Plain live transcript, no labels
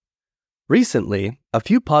Recently, a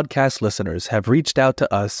few podcast listeners have reached out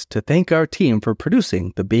to us to thank our team for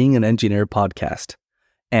producing the Being an Engineer podcast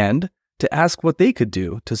and to ask what they could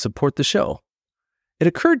do to support the show. It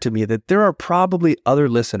occurred to me that there are probably other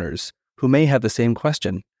listeners who may have the same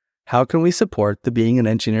question. How can we support the Being an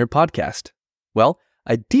Engineer podcast? Well,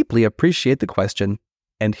 I deeply appreciate the question,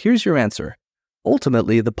 and here's your answer.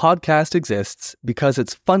 Ultimately, the podcast exists because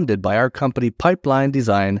it's funded by our company Pipeline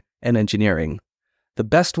Design and Engineering. The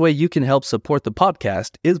best way you can help support the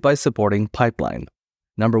podcast is by supporting Pipeline.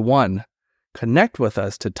 Number 1, connect with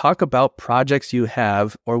us to talk about projects you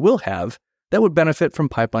have or will have that would benefit from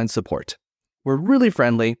Pipeline support. We're really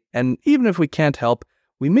friendly, and even if we can't help,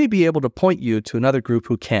 we may be able to point you to another group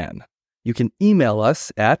who can. You can email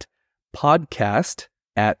us at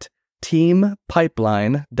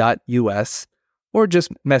podcast@teampipeline.us or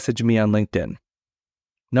just message me on LinkedIn.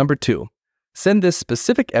 Number 2, send this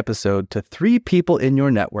specific episode to 3 people in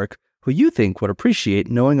your network who you think would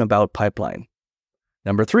appreciate knowing about Pipeline.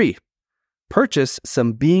 Number 3, purchase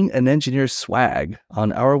some Being an Engineer swag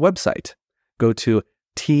on our website. Go to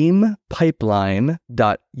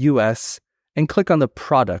teampipeline.us and click on the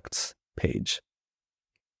products page.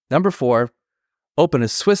 Number 4, open a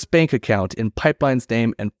Swiss bank account in Pipeline's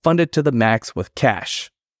name and fund it to the max with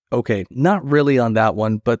cash. Okay, not really on that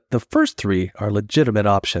one, but the first 3 are legitimate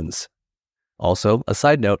options. Also, a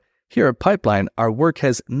side note, here at Pipeline, our work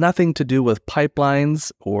has nothing to do with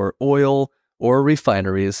pipelines or oil or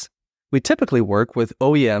refineries. We typically work with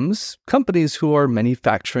OEMs, companies who are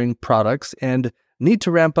manufacturing products and need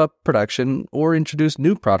to ramp up production or introduce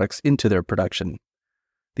new products into their production.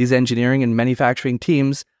 These engineering and manufacturing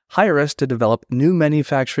teams hire us to develop new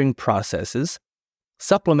manufacturing processes,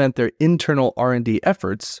 supplement their internal R&D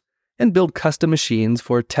efforts, and build custom machines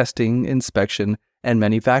for testing, inspection, and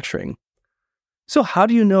manufacturing. So how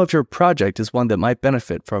do you know if your project is one that might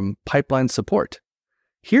benefit from Pipeline support?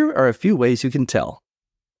 Here are a few ways you can tell.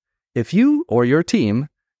 If you or your team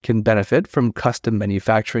can benefit from custom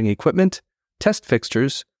manufacturing equipment, test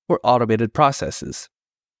fixtures, or automated processes.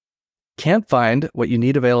 Can't find what you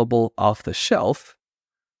need available off the shelf,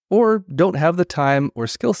 or don't have the time or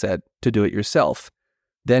skill set to do it yourself,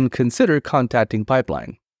 then consider contacting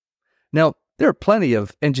Pipeline. Now, there are plenty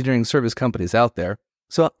of engineering service companies out there,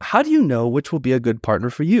 so how do you know which will be a good partner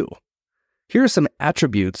for you? Here are some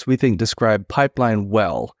attributes we think describe Pipeline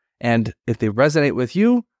well, and if they resonate with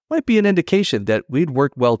you, might be an indication that we'd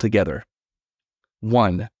work well together.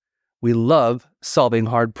 1, we love solving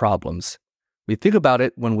hard problems. We think about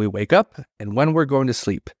it when we wake up and when we're going to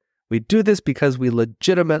sleep. We do this because we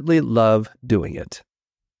legitimately love doing it.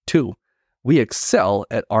 2, we excel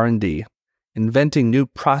at R&D. Inventing new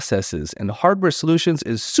processes and hardware solutions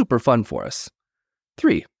is super fun for us.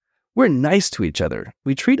 3, we're nice to each other.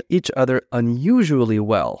 We treat each other unusually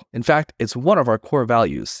well. In fact, it's one of our core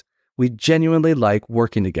values. We genuinely like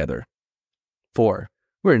working together. 4,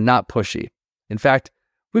 we're not pushy. In fact,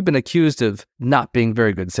 we've been accused of not being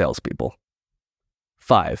very good salespeople.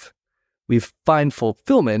 5, we find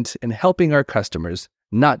fulfillment in helping our customers,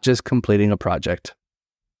 not just completing a project.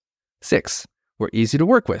 6, we're easy to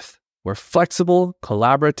work with. We're flexible,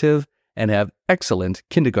 collaborative, and have excellent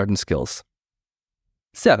kindergarten skills.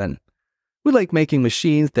 7, we like making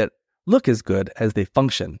machines that look as good as they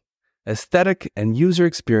function. Aesthetic and user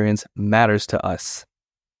experience matters to us.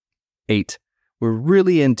 8, we're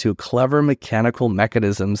really into clever mechanical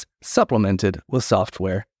mechanisms supplemented with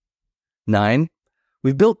software. 9,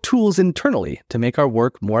 we've built tools internally to make our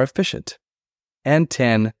work more efficient. And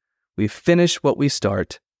 10, we finish what we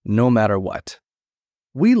start, no matter what.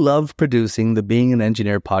 We love producing the Being an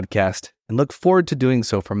Engineer podcast and look forward to doing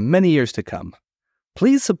so for many years to come.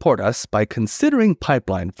 Please support us by considering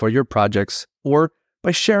Pipeline for your projects or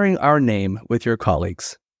by sharing our name with your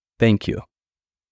colleagues. Thank you.